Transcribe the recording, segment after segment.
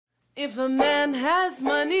If a man has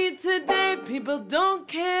money today, people don't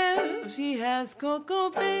care if he has Coco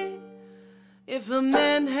Bay. If a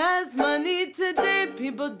man has money today,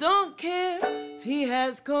 people don't care if he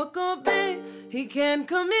has Coco Bay. He can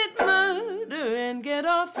commit murder and get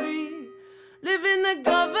off free, live in the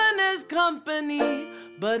governor's company.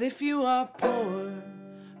 But if you are poor,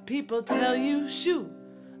 people tell you, shoot,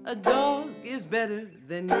 a dog is better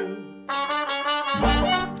than you.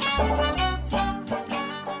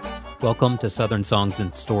 Welcome to Southern Songs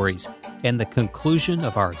and Stories, and the conclusion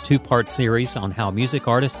of our two-part series on how music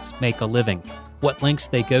artists make a living, what lengths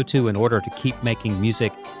they go to in order to keep making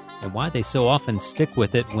music, and why they so often stick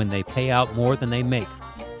with it when they pay out more than they make.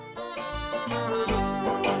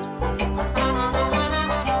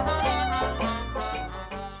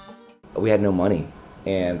 We had no money,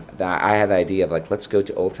 and I had the idea of, like, let's go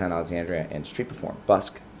to Old Town Alexandria and street perform,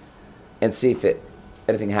 busk, and see if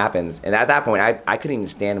anything happens. And at that point, I couldn't even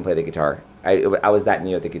stand and play the guitar. I was that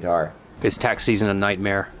new at the guitar. Is tax season a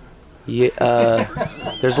nightmare? Yeah,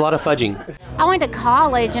 there's a lot of fudging. I went to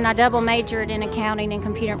college and I double majored in accounting and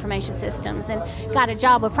computer information systems and got a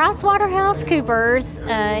job with PricewaterhouseCoopers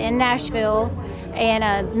in Nashville.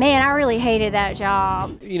 And man, I really hated that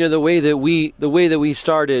job. You know, the way that we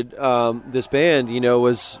started this band, you know,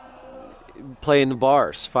 was playing the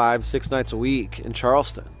bars 5-6 nights a week in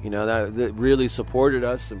Charleston. You know, that really supported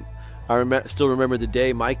us. And I still remember the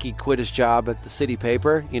day Mikey quit his job at the city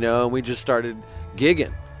paper, you know, and we just started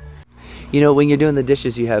gigging. You know, when you're doing the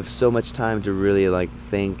dishes, you have so much time to really, like,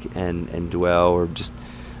 think and dwell, or just,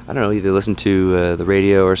 I don't know, either listen to the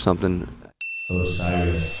radio or something.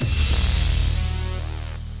 Osiris.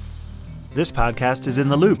 This podcast is In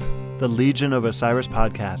the Loop, the Legion of Osiris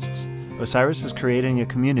podcasts. Osiris is creating a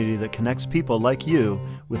community that connects people like you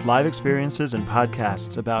with live experiences and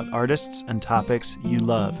podcasts about artists and topics you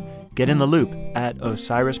love. Get in the loop at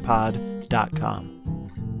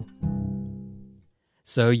osirispod.com.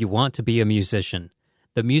 So you want to be a musician.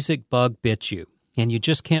 The music bug bit you, and you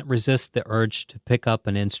just can't resist the urge to pick up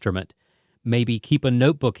an instrument. Maybe keep a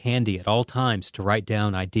notebook handy at all times to write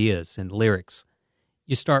down ideas and lyrics.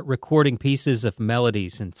 You start recording pieces of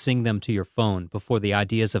melodies and sing them to your phone before the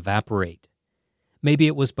ideas evaporate. Maybe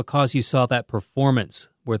it was because you saw that performance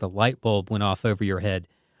where the light bulb went off over your head,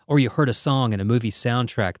 or you heard a song in a movie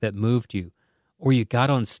soundtrack that moved you, or you got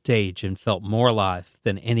on stage and felt more alive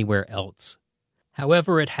than anywhere else.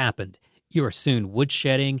 However it happened, you are soon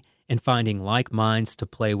woodshedding and finding like minds to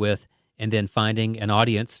play with, and then finding an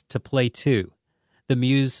audience to play to. The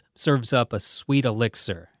muse serves up a sweet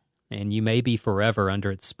elixir, and you may be forever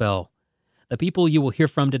under its spell. The people you will hear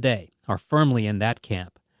from today are firmly in that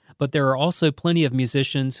camp, but there are also plenty of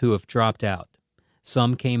musicians who have dropped out.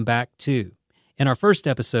 Some came back too. In our first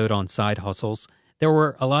episode on side hustles, there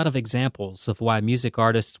were a lot of examples of why music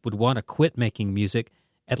artists would want to quit making music,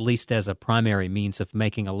 at least as a primary means of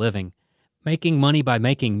making a living. Making money by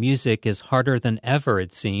making music is harder than ever,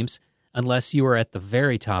 it seems, unless you are at the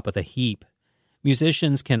very top of the heap.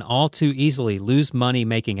 Musicians can all too easily lose money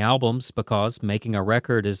making albums because making a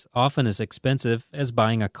record is often as expensive as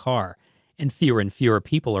buying a car, and fewer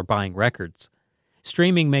people are buying records.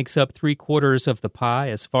 Streaming makes up 3/4 of the pie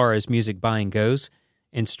as far as music buying goes,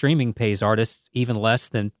 and streaming pays artists even less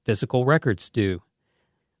than physical records do.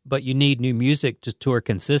 But you need new music to tour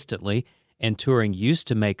consistently, and touring used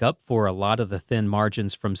to make up for a lot of the thin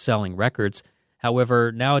margins from selling records.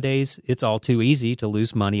 However, nowadays, it's all too easy to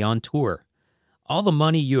lose money on tour. All the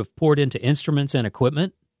money you have poured into instruments and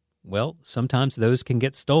equipment, well, sometimes those can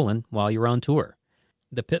get stolen while you're on tour.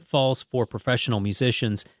 The pitfalls for professional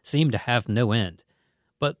musicians seem to have no end.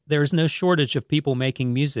 But there's no shortage of people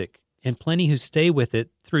making music, and plenty who stay with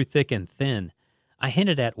it through thick and thin. I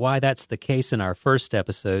hinted at why that's the case in our first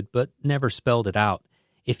episode, but never spelled it out.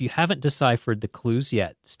 If you haven't deciphered the clues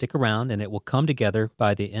yet, stick around and it will come together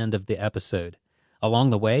by the end of the episode. Along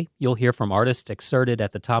the way, you'll hear from artists excerpted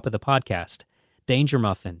at the top of the podcast: Danger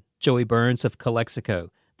Muffin, Joey Burns of Calexico,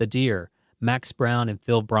 The Deer, Max Brown and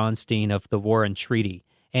Phil Bronstein of The War and Treaty,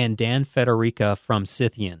 and Dan Federica from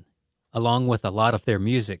Scythian, along with a lot of their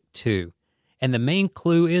music, too. And the main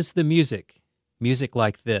clue is the music. Music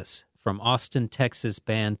like this, from Austin, Texas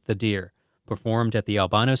band The Deer, performed at the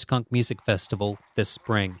Albino Skunk Music Festival this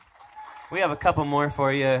spring. We have a couple more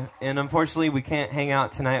for you, and unfortunately we can't hang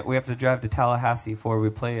out tonight. We have to drive to Tallahassee for we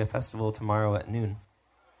play a festival tomorrow at noon.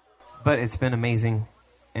 But it's been amazing,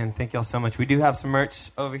 and thank y'all so much. We do have some merch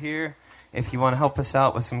over here. If you want to help us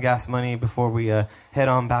out with some gas money before we head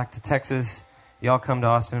on back to Texas, y'all come to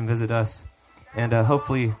Austin and visit us, and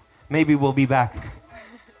hopefully, maybe we'll be back.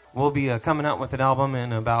 We'll be coming out with an album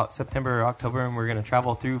in about September or October, and we're going to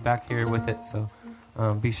travel through back here with it. So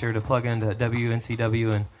be sure to plug into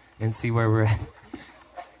WNCW and see where we're at.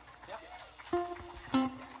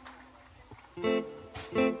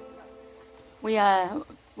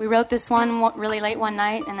 We wrote this one really late one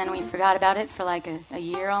night, and then we forgot about it for like a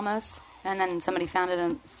year almost. And then somebody found it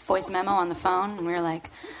a voice memo on the phone, and we were like,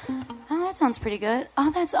 oh, that sounds pretty good. Oh,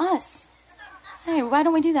 that's us. Hey, why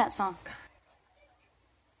don't we do that song?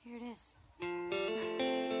 Here it is.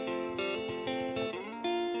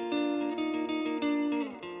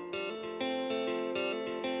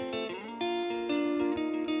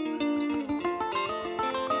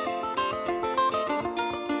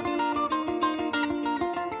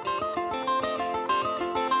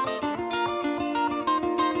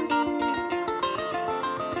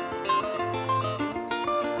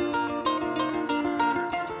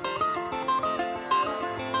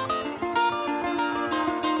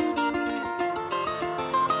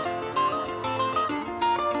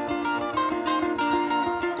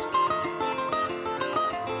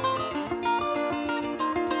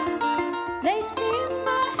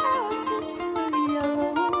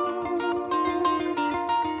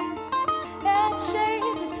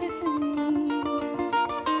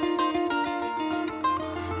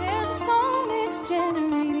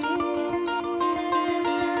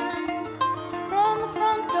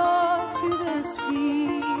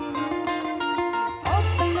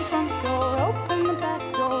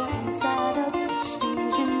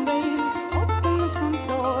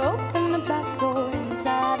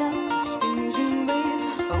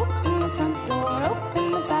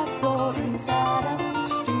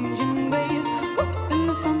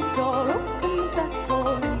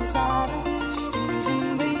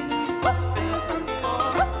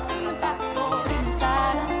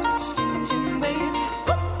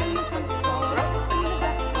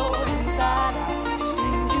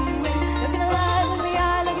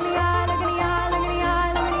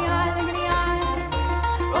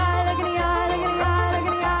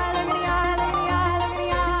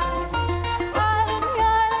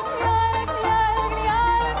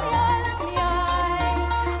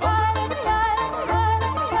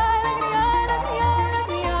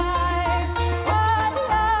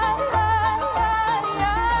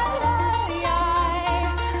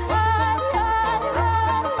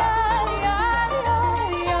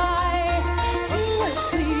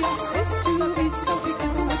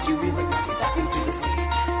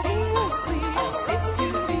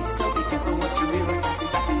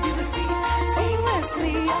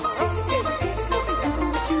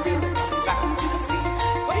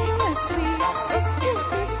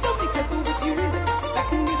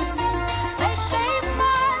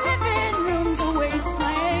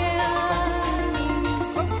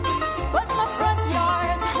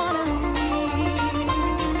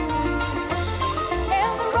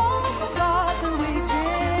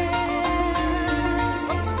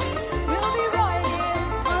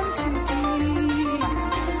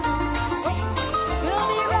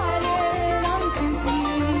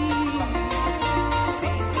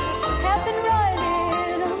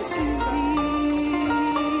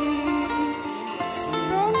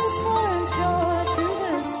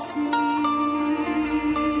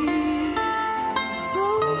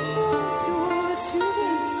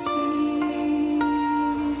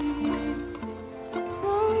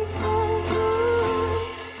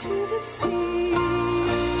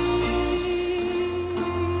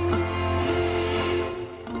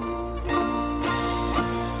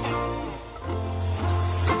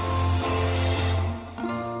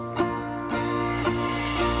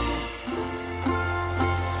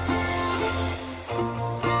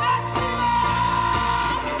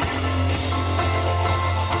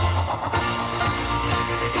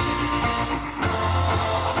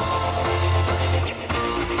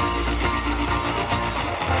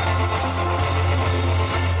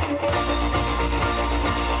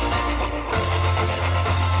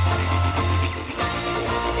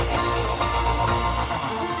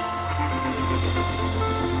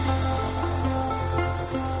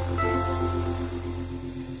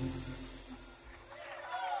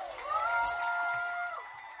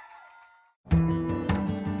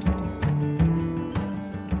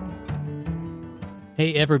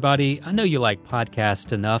 Hey everybody, I know you like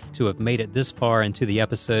podcasts enough to have made it this far into the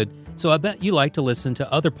episode, so I bet you like to listen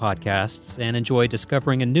to other podcasts and enjoy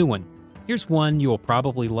discovering a new one. Here's one you'll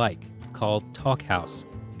probably like, called Talk House.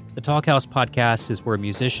 The Talk House podcast is where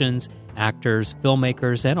musicians, actors,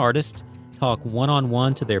 filmmakers, and artists talk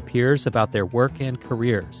one-on-one to their peers about their work and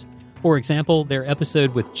careers. For example, their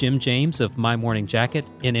episode with Jim James of My Morning Jacket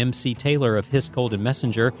and MC Taylor of His Golden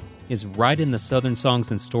Messenger is right in the Southern Songs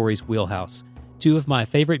and Stories wheelhouse. Two of my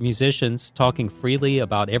favorite musicians talking freely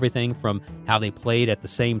about everything from how they played at the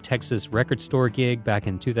same Texas record store gig back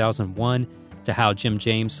in 2001 to how Jim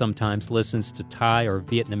James sometimes listens to Thai or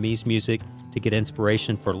Vietnamese music to get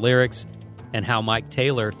inspiration for lyrics, and how Mike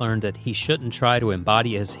Taylor learned that he shouldn't try to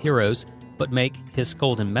embody his heroes, but make His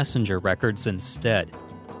Golden Messenger records instead.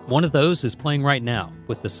 One of those is playing right now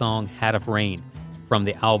with the song Hat of Rain from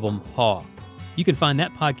the album Haw. You can find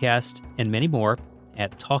that podcast and many more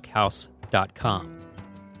at talkhouse.com.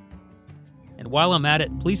 And while I'm at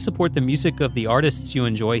it, please support the music of the artists you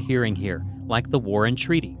enjoy hearing here, like the War and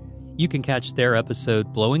Treaty. You can catch their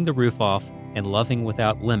episode Blowing the Roof Off and Loving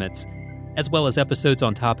Without Limits, as well as episodes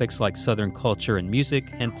on topics like Southern culture and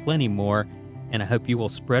music and plenty more. And I hope you will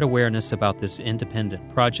spread awareness about this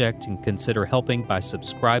independent project and consider helping by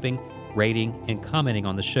subscribing, rating, and commenting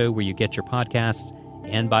on the show where you get your podcasts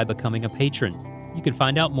and by becoming a patron. You can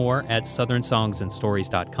find out more at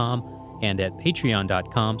southernsongsandstories.com and at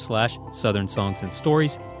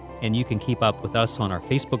patreon.com/southernsongsandstories. And you can keep up with us on our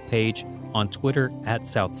Facebook page, on Twitter at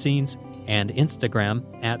South Scenes, and Instagram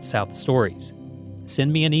at South Stories.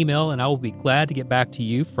 Send me an email and I will be glad to get back to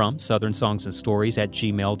you from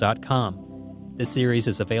southernsongsandstories@gmail.com. This series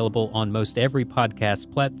is available on most every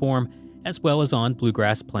podcast platform, as well as on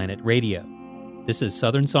Bluegrass Planet Radio. This is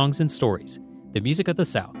Southern Songs and Stories, the music of the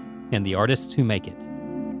South, and the artists who make it.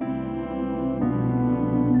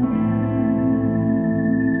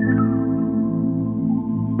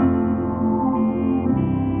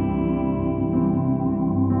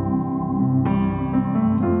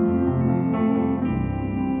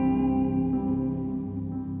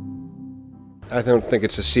 I don't think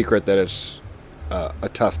it's a secret that it's a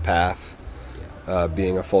tough path,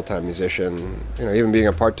 being a full-time musician. You know, even being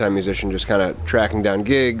a part-time musician, just kind of tracking down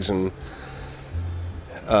gigs, and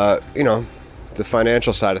you know, the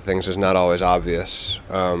financial side of things is not always obvious.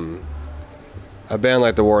 A band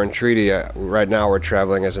like the War and Treaty, right now we're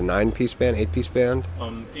traveling as a 9-piece band, 8-piece band.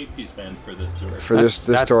 8-piece band for this tour. For this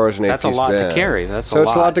tour is an 8-piece band. That's a lot to carry. It's a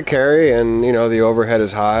lot to carry, and you know the overhead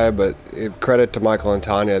is high. But credit to Michael and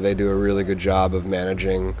Tanya, they do a really good job of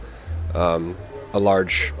managing a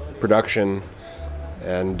large production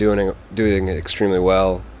and doing it extremely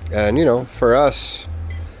well. And you know, for us,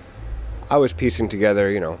 I was piecing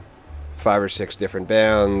together 5 or 6 different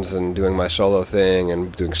bands and doing my solo thing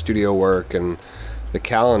and doing studio work, and the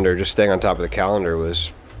calendar, just staying on top of the calendar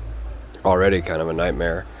was already kind of a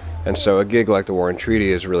nightmare. And so a gig like the War and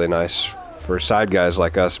Treaty is really nice for side guys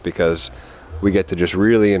like us because we get to just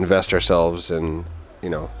really invest ourselves in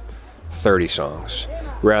 30 songs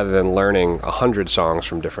rather than learning 100 songs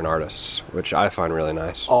from different artists, which I find really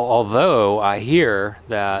nice. Although I hear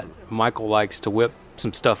that Michael likes to whip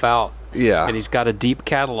some stuff out. Yeah. And he's got a deep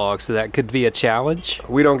catalog, so that could be a challenge.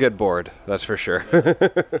 We don't get bored, that's for sure.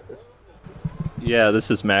 Yeah, this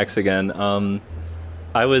is Max again.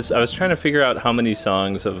 I was trying to figure out how many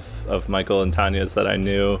songs of Michael and Tanya's that I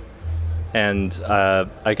knew, and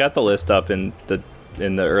I got the list up in the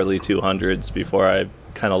early 200s before I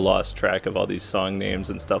kind of lost track of all these song names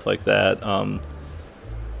and stuff like that.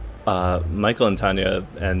 Michael and Tanya,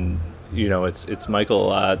 and it's Michael a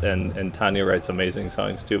lot, and Tanya writes amazing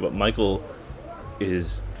songs too, but Michael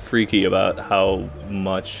is freaky about how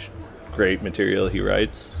much great material he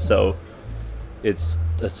writes. So it's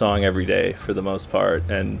a song every day for the most part,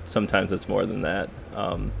 and sometimes it's more than that.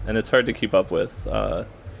 And it's hard to keep up with. But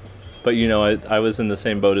I was in the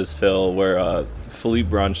same boat as Phil, where Philippe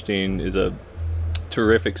Bronstein is a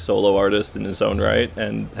terrific solo artist in his own right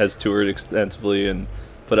and has toured extensively and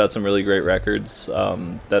put out some really great records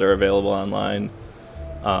that are available online.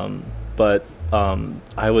 But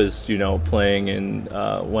I was, playing in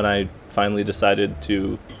when I finally decided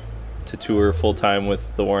to tour full time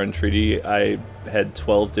with the War and Treaty. I had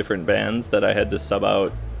 12 different bands that I had to sub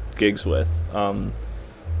out gigs with, and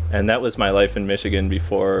that was my life in Michigan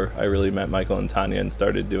before I really met Michael and Tanya and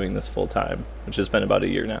started doing this full time, which has been about a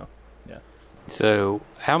year now. Yeah. So,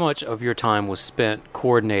 how much of your time was spent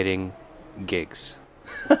coordinating gigs?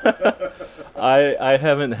 I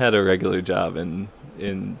haven't had a regular job in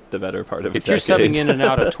the better part of a decade. If you're subbing in and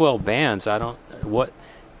out of 12 bands,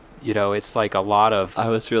 it's like a lot of... I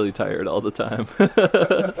was really tired all the time.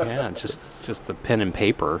 Yeah, just the pen and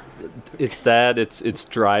paper. It's that. It's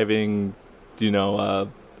driving.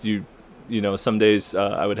 Some days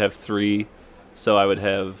I would have 3, so I would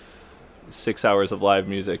have 6 hours of live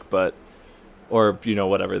music, or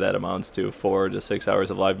whatever that amounts to, 4 to 6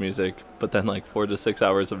 hours of live music, but then like 4 to 6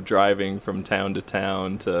 hours of driving from town to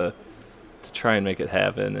town to try and make it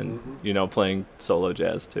happen, and playing solo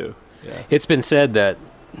jazz too. Yeah. It's been said that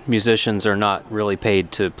musicians are not really paid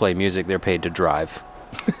to play music, they're paid to drive.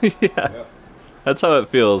 Yeah. That's how it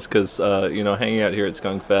feels, because hanging out here at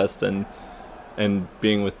Skunk Fest and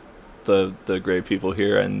being with the great people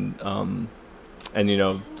here, and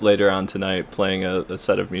later on tonight playing a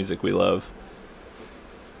set of music we love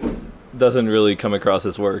doesn't really come across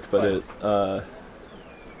as work, but it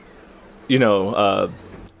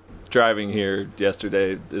driving here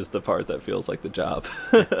yesterday is the part that feels like the job.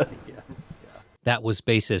 That was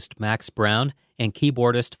bassist Max Brown and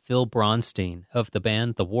keyboardist Phil Bronstein of the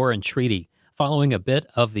band The War and Treaty, following a bit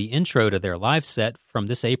of the intro to their live set from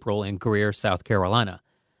this April in Greer, South Carolina.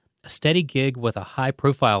 A steady gig with a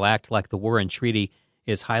high-profile act like The War and Treaty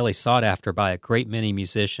is highly sought after by a great many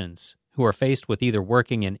musicians who are faced with either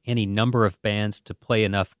working in any number of bands to play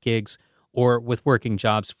enough gigs or with working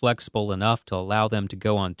jobs flexible enough to allow them to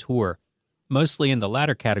go on tour. Mostly in the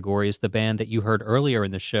latter category is the band that you heard earlier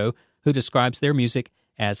in the show, who describes their music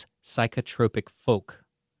as psychotropic folk,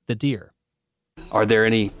 The Deer. Are there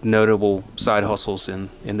any notable side hustles in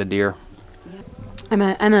The Deer? I'm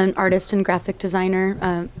an artist and graphic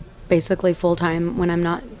designer, basically full-time when I'm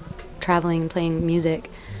not traveling and playing music.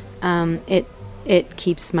 It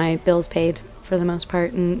keeps my bills paid for the most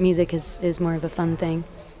part, and music is more of a fun thing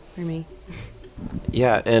for me.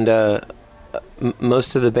 Yeah, and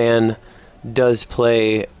most of the band does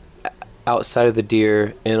play outside of the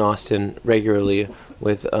Deer in Austin regularly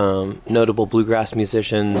with notable bluegrass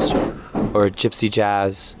musicians or gypsy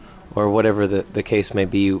jazz or whatever the case may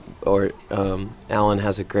be. Or Alan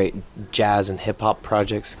has a great jazz and hip-hop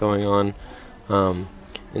projects going on.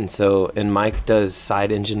 And Mike does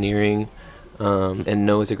side engineering, and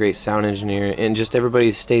Noah's a great sound engineer, and just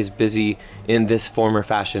everybody stays busy in this form or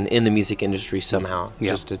fashion in the music industry somehow,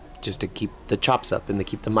 just to keep the chops up and to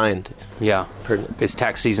keep the mind. Yeah. Is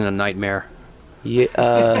tax season a nightmare?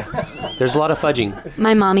 Yeah. There's a lot of fudging.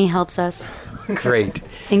 My mommy helps us. Great.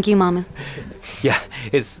 Thank you, Mama. Yeah,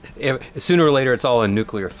 it's sooner or later it's all a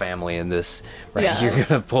nuclear family in this, right? Yeah. You're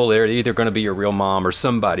gonna pull it. Either going to be your real mom or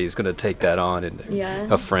somebody's going to take that on, and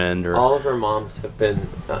a friend or. All of our moms have been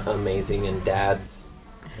amazing, and dads.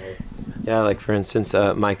 Yeah, like for instance,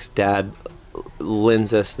 Mike's dad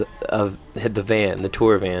lends us the van, the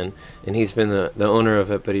tour van, and he's been the owner of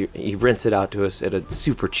it, but he rents it out to us at a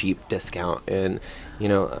super cheap discount, and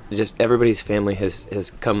just everybody's family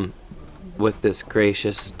has come with this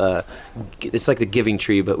gracious it's like the giving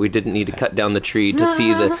tree, but we didn't need to cut down the tree to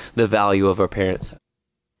see the value of our parents.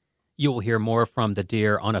 You will hear more from The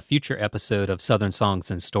Deer on a future episode of Southern Songs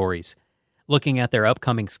and Stories. Looking at their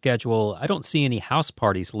upcoming schedule, I don't see any house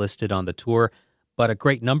parties listed on the tour, but a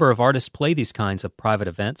great number of artists play these kinds of private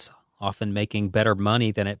events, often making better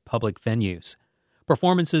money than at public venues.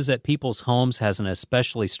 Performances at people's homes has an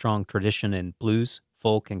especially strong tradition in blues,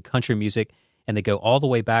 folk, and country music, and they go all the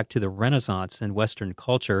way back to the Renaissance in Western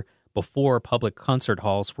culture before public concert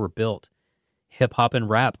halls were built. Hip-hop and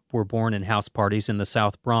rap were born in house parties in the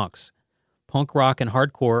South Bronx. Punk rock and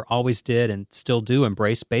hardcore always did and still do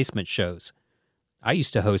embrace basement shows. I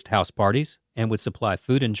used to host house parties and would supply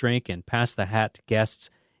food and drink and pass the hat to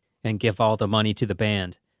guests and give all the money to the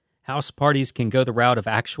band. House parties can go the route of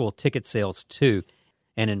actual ticket sales too,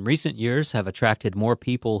 and in recent years have attracted more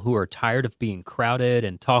people who are tired of being crowded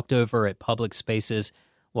and talked over at public spaces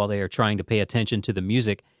while they are trying to pay attention to the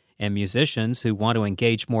music, and musicians who want to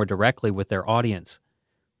engage more directly with their audience.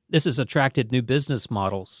 This has attracted new business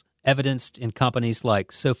models, evidenced in companies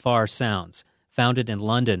like So Far Sounds, founded in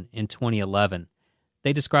London in 2011.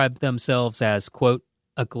 They describe themselves as, quote,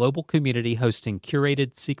 a global community hosting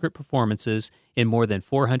curated secret performances in more than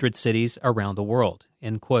 400 cities around the world,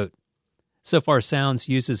 end quote. So Far Sounds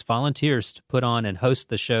uses volunteers to put on and host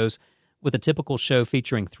the shows, with a typical show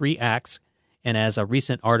featuring 3 acts, and as a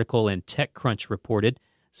recent article in TechCrunch reported,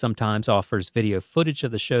 sometimes offers video footage of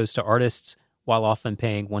the shows to artists while often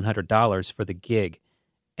paying $100 for the gig.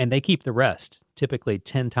 And they keep the rest, typically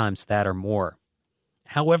 10 times that or more.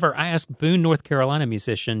 However, I asked Boone, North Carolina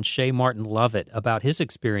musician Shay Martin Lovett about his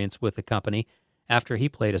experience with the company after he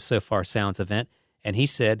played a So Far Sounds event, and he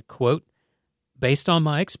said, quote, based on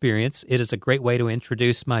my experience, it is a great way to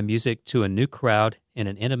introduce my music to a new crowd in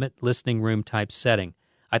an intimate listening room type setting.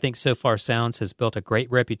 I think So Far Sounds has built a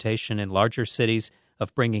great reputation in larger cities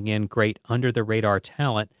of bringing in great under-the-radar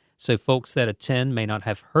talent, so folks that attend may not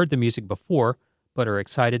have heard the music before, but are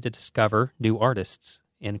excited to discover new artists,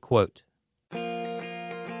 end quote.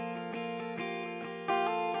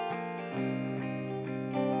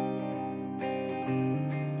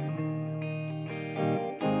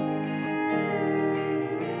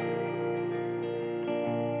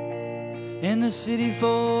 In the city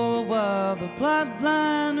for a while, the plot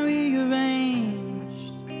line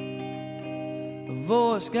rearranged. A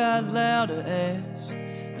voice got louder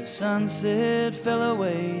as the sunset fell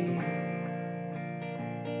away.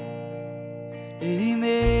 Did he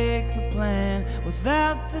make the plan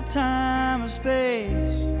without the time or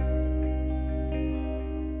space?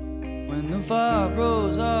 When the fog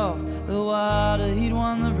rose off the water, he'd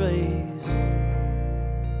won the race.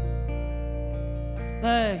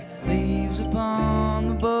 Like leaves upon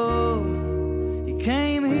the boat, he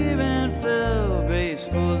came here and fell,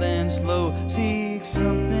 graceful and slow. Seek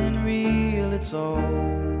something real, it's all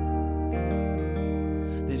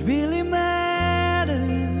that really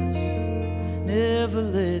matters. Never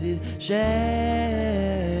let it shatter.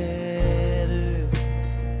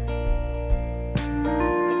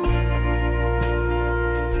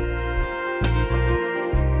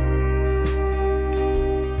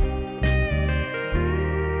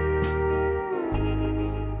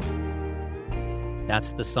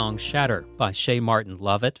 That's the song Shatter by Shay Martin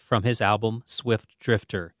Lovett from his album Swift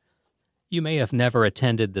Drifter. You may have never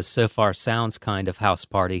attended the So Far Sounds kind of house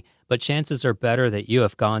party, but chances are better that you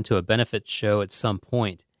have gone to a benefit show at some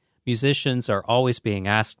point. Musicians are always being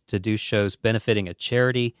asked to do shows benefiting a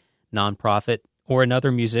charity, nonprofit, or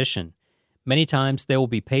another musician. Many times they will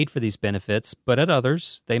be paid for these benefits, but at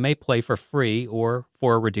others they may play for free or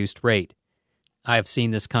for a reduced rate. I have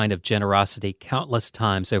seen this kind of generosity countless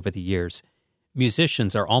times over the years.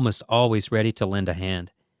 Musicians are almost always ready to lend a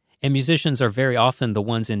hand, and musicians are very often the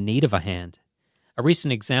ones in need of a hand. A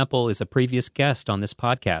recent example is a previous guest on this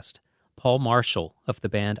podcast, Paul Marshall of the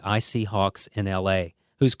band Icy Hawks in L.A.,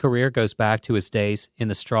 whose career goes back to his days in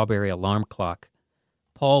the Strawberry Alarm Clock.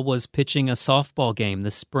 Paul was pitching a softball game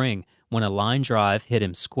this spring when a line drive hit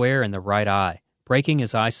him square in the right eye, breaking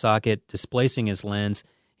his eye socket, displacing his lens,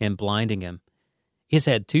 and blinding him. He's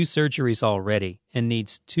had 2 surgeries already and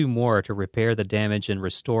needs 2 more to repair the damage and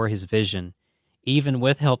restore his vision. Even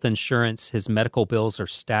with health insurance, his medical bills are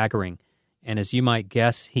staggering, and as you might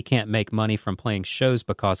guess, he can't make money from playing shows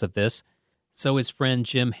because of this. So his friend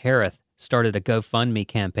Jim Hareth started a GoFundMe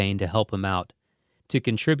campaign to help him out. To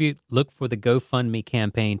contribute, look for the GoFundMe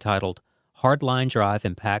campaign titled Hard Line Drive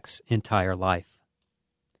Impacts Entire Life.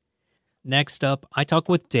 Next up, I talk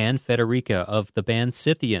with Dan Federica of the band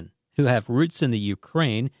Scythian, who have roots in the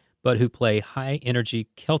Ukraine, but who play high-energy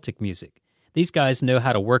Celtic music. These guys know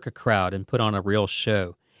how to work a crowd and put on a real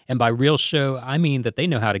show. And by real show, I mean that they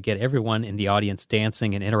know how to get everyone in the audience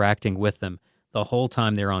dancing and interacting with them the whole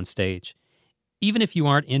time they're on stage. Even if you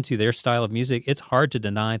aren't into their style of music, it's hard to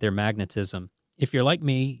deny their magnetism. If you're like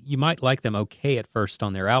me, you might like them okay at first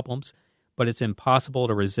on their albums, but it's impossible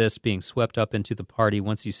to resist being swept up into the party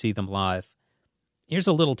once you see them live. Here's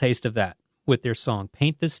a little taste of that with their song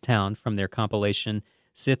Paint This Town from their compilation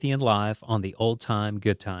Scythian Live on the Old Time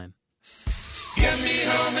Good Time. Get me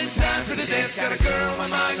home in time for the dance. Got a girl, my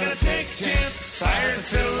mind, gonna take a chance. Fire to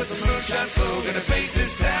fill with the moonshine flow. Gonna paint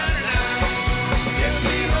this town now. Get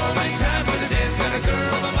me home in time for the dance. Got a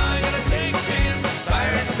girl, my mind, gonna take a chance.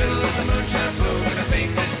 Fire to fill with the moonshine flow. Gonna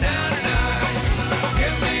paint this town now.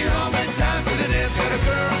 Get me home in time for the dance. Got a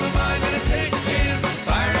girl, my mind, gonna take a chance.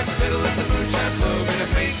 Fire to fill with the moonshine flow. Gonna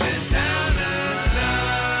paint this town now.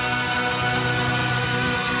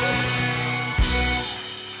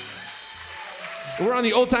 We're on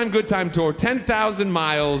the Old Time Good Time tour, 10,000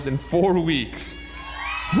 miles in 4 weeks.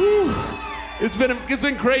 Whew. It's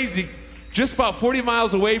been crazy. Just about 40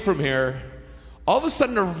 miles away from here, all of a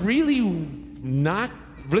sudden a really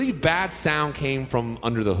bad sound came from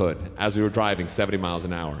under the hood as we were driving 70 miles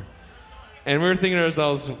an hour. And we were thinking to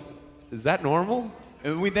ourselves, is that normal?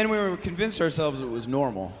 And then we were convinced ourselves it was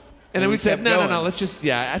normal. And then we said, no, let's just,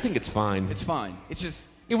 I think it's fine. It's fine. It's just...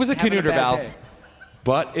 It was a Canuter valve. Day.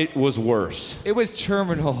 But it was worse. It was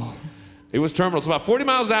terminal. It was terminal. So about 40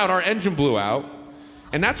 miles out, our engine blew out.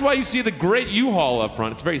 And that's why you see the great U-Haul up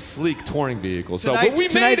front. It's a very sleek touring vehicle. But we made it.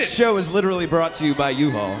 Tonight's show is literally brought to you by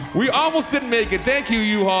U-Haul. We almost didn't make it. Thank you,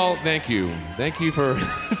 U-Haul. Thank you. Thank you for...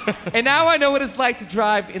 And now I know what it's like to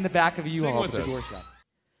drive in the back of a U-Haul with with the us. door shut.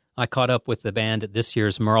 I caught up with the band at this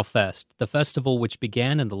year's Merle Fest, the festival which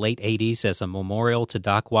began in the late 80s as a memorial to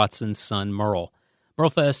Doc Watson's son, Merle. Merle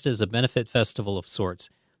Fest is a benefit festival of sorts.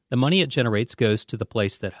 The money it generates goes to the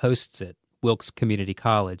place that hosts it, Wilkes Community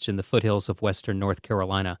College in the foothills of western North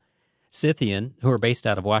Carolina. Scythian, who are based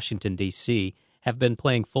out of Washington, D.C., have been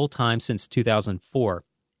playing full-time since 2004,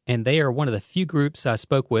 and they are one of the few groups I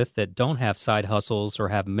spoke with that don't have side hustles or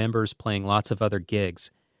have members playing lots of other gigs.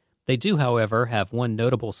 They do, however, have one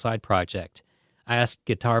notable side project. I asked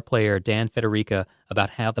guitar player Dan Federica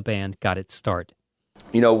about how the band got its start.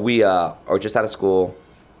 We are just out of school,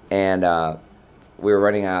 and we were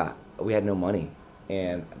running out. We had no money,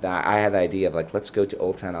 and I had the idea of let's go to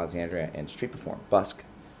Old Town Alexandria and street perform, busk,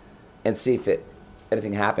 and see if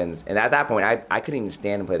anything happens. And at that point, I couldn't even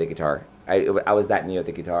stand and play the guitar. I was that new at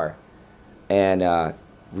the guitar. And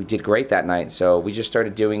we did great that night. So we just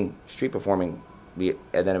started doing street performing. And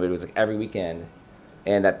then it was like every weekend.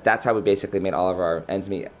 And that's how we basically made all of our ends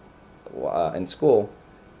meet in school.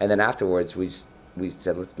 And then afterwards, we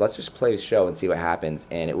said, let's just play a show and see what happens.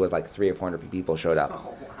 And it was like 300 or 400 people showed up.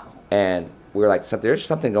 Oh, wow. And we were like, there's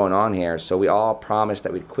something going on here. So we all promised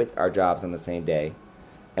that we'd quit our jobs on the same day.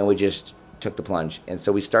 And we just took the plunge. And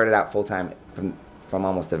so we started out full-time from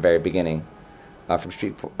almost the very beginning, from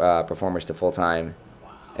street performers to full-time.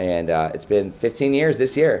 And it's been 15 years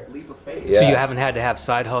this year. Leap of faith. Yeah. So you haven't had to have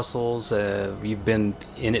side hustles? You've been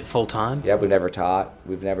in it full-time? Yeah, we've never taught.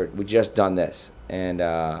 We just done this. And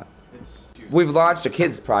we've launched a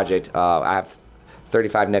kids project. I have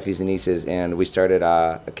 35 nephews and nieces, and we started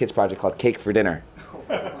a kids project called Cake for Dinner.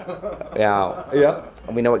 Yeah.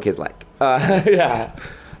 We know what kids like. Yeah.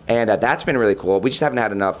 And that's been really cool. We just haven't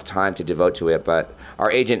had enough time to devote to it. But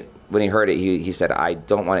our agent, when he heard it, he said, I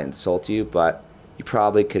don't want to insult you, but you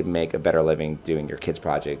probably could make a better living doing your kids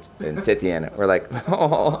project than Scythian. We're like,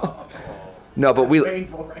 oh. No, but we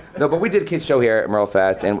did a kids show here at Merle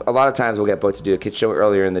Fest, and a lot of times we'll get both to do a kids show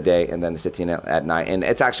earlier in the day and then the Scythian at night. And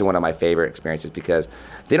it's actually one of my favorite experiences because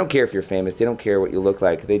they don't care if you're famous, they don't care what you look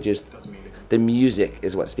like. They just, the music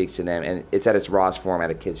is what speaks to them, and it's at its rawest form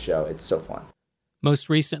at a kids show. It's so fun. Most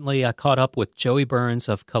recently, I caught up with Joey Burns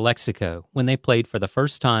of Calexico when they played for the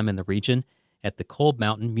first time in the region at the Cold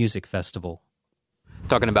Mountain Music Festival.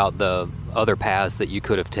 Talking about the other paths that you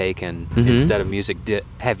could have taken instead of music,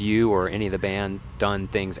 have you or any of the band done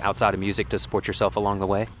things outside of music to support yourself along the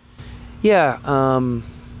way? Yeah,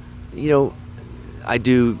 I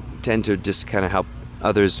do tend to just kind of help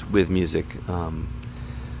others with music.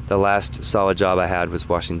 The last solid job I had was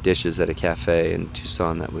washing dishes at a cafe in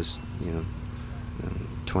Tucson. That was,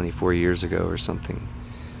 24 years ago or something.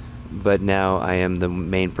 But now I am the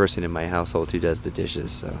main person in my household who does the dishes,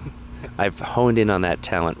 so I've honed in on that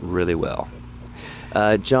talent really well.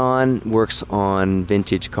 John works on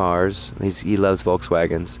vintage cars. He loves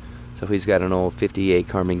Volkswagens, so he's got an old 58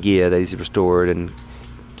 Carmen Ghia that he's restored and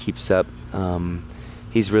keeps up.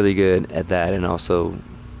 He's really good at that, and also,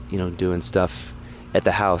 doing stuff at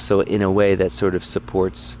the house. So in a way that sort of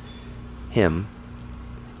supports him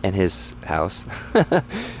and his house.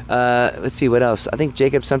 Let's see, what else? I think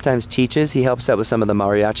Jacob sometimes teaches. He helps out with some of the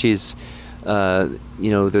mariachis.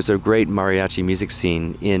 There's a great mariachi music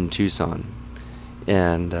scene in Tucson,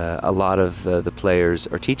 and a lot of the players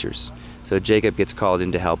are teachers. So Jacob gets called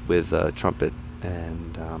in to help with trumpet,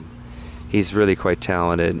 and he's really quite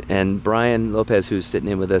talented. And Brian Lopez, who's sitting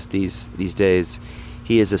in with us these days,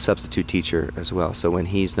 he is a substitute teacher as well. So when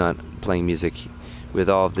he's not playing music, with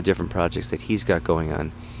all of the different projects that he's got going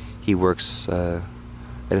on, he works at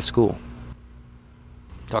a school.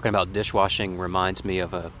 Talking about dishwashing reminds me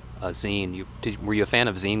of a zine. Were you a fan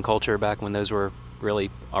of zine culture back when those were really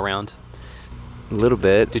around? A little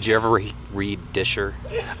bit. Did you ever read Disher?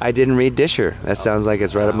 I didn't read Disher. That sounds like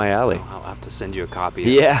it's right up my alley. I'll have to send you a copy.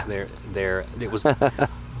 Yeah. It was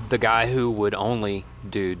the guy who would only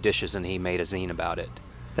do dishes, and he made a zine about it.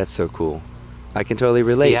 That's so cool. I can totally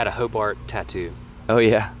relate. He had a Hobart tattoo. Oh,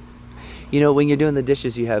 yeah. When you're doing the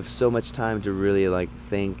dishes, you have so much time to really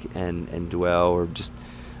think and dwell, or just,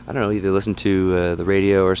 I don't know, either listen to the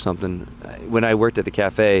radio or something. When I worked at the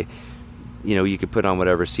cafe, you could put on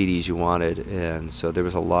whatever CDs you wanted, and so there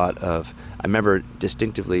was a lot of, I remember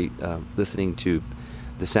distinctively listening to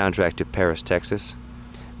the soundtrack to Paris, Texas,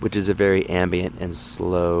 which is a very ambient and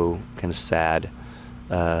slow, kind of sad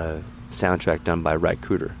soundtrack done by Ry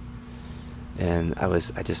Cooder. And I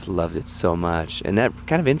just loved it so much, and that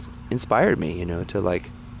kind of inspired me,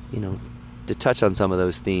 to touch on some of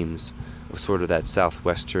those themes of sort of that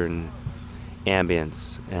southwestern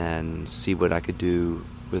ambience and see what I could do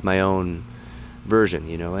with my own version,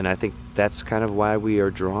 And I think that's kind of why we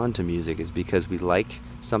are drawn to music, is because we like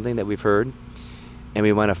something that we've heard, and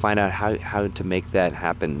we want to find out how to make that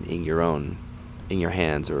happen in your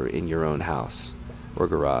hands, or in your own house or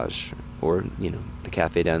garage, or the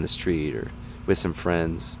cafe down the street, or with some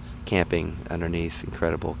friends camping underneath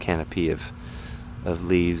incredible canopy of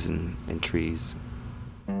leaves and trees.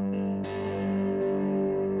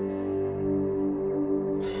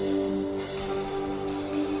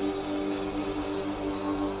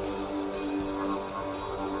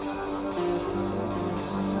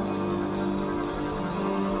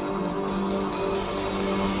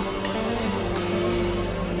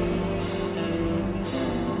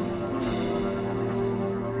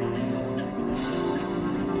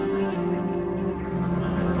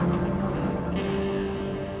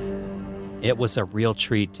 It was a real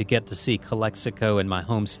treat to get to see Calexico in my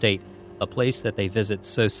home state, a place that they visit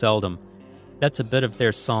so seldom. That's a bit of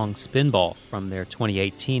their song Spinball from their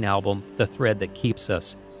 2018 album, The Thread That Keeps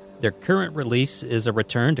Us. Their current release is a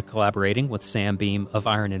return to collaborating with Sam Beam of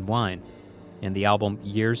Iron and Wine, and the album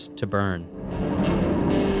Years to Burn.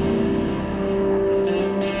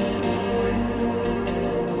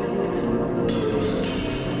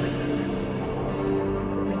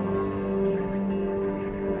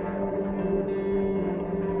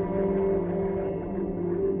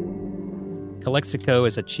 Calexico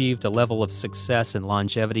has achieved a level of success and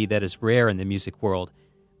longevity that is rare in the music world.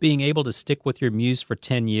 Being able to stick with your muse for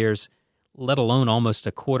 10 years, let alone almost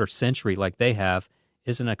a quarter century like they have,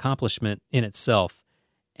 is an accomplishment in itself.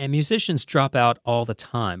 And musicians drop out all the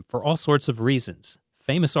time for all sorts of reasons.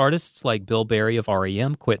 Famous artists like Bill Berry of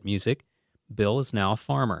R.E.M. quit music. Bill is now a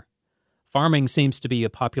farmer. Farming seems to be a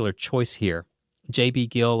popular choice here. J.B.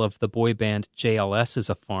 Gill of the boy band JLS is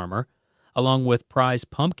a farmer, along with prize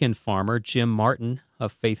pumpkin farmer Jim Martin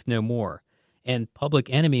of Faith No More, and Public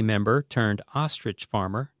Enemy member turned ostrich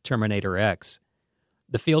farmer Terminator X.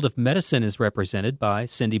 The field of medicine is represented by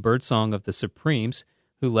Cindy Birdsong of the Supremes,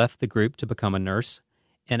 who left the group to become a nurse,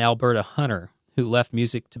 and Alberta Hunter, who left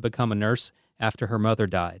music to become a nurse after her mother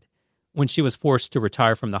died. When she was forced to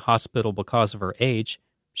retire from the hospital because of her age,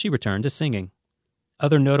 she returned to singing.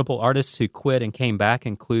 Other notable artists who quit and came back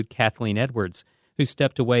include Kathleen Edwards, who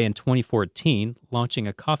stepped away in 2014, launching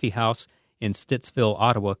a coffee house in Stittsville,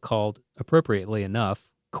 Ottawa, called, appropriately enough,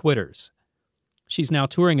 Quitters. She's now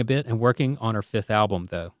touring a bit and working on her 5th album,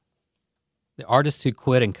 though. The artists who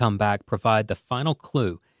quit and come back provide the final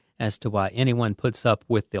clue as to why anyone puts up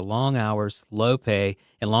with the long hours, low pay,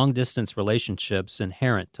 and long-distance relationships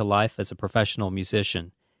inherent to life as a professional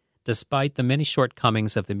musician. Despite the many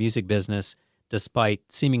shortcomings of the music business,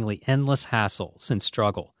 despite seemingly endless hassles and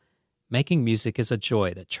struggle, making music is a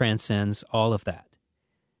joy that transcends all of that.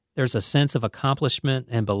 There's a sense of accomplishment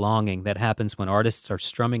and belonging that happens when artists are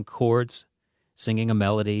strumming chords, singing a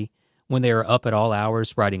melody, when they are up at all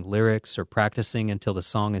hours writing lyrics or practicing until the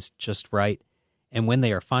song is just right, and when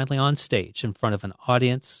they are finally on stage in front of an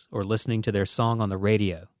audience or listening to their song on the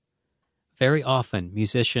radio. Very often,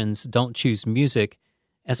 musicians don't choose music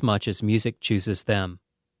as much as music chooses them.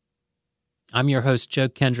 I'm your host, Joe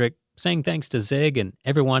Kendrick, saying thanks to Zig and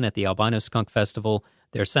everyone at the Albino Skunk Festival,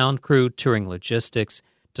 their sound crew, touring logistics,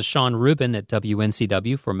 to Sean Rubin at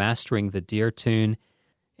WNCW for mastering the Deer tune,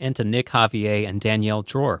 and to Nick Javier and Danielle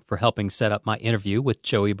Dror for helping set up my interview with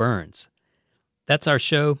Joey Burns. That's our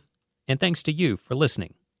show, and thanks to you for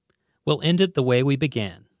listening. We'll end it the way we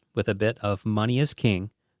began, with a bit of Money is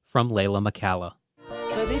King from Layla McCalla.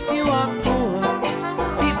 But if you are poor,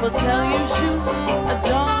 people tell you shoot a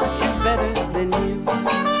dog.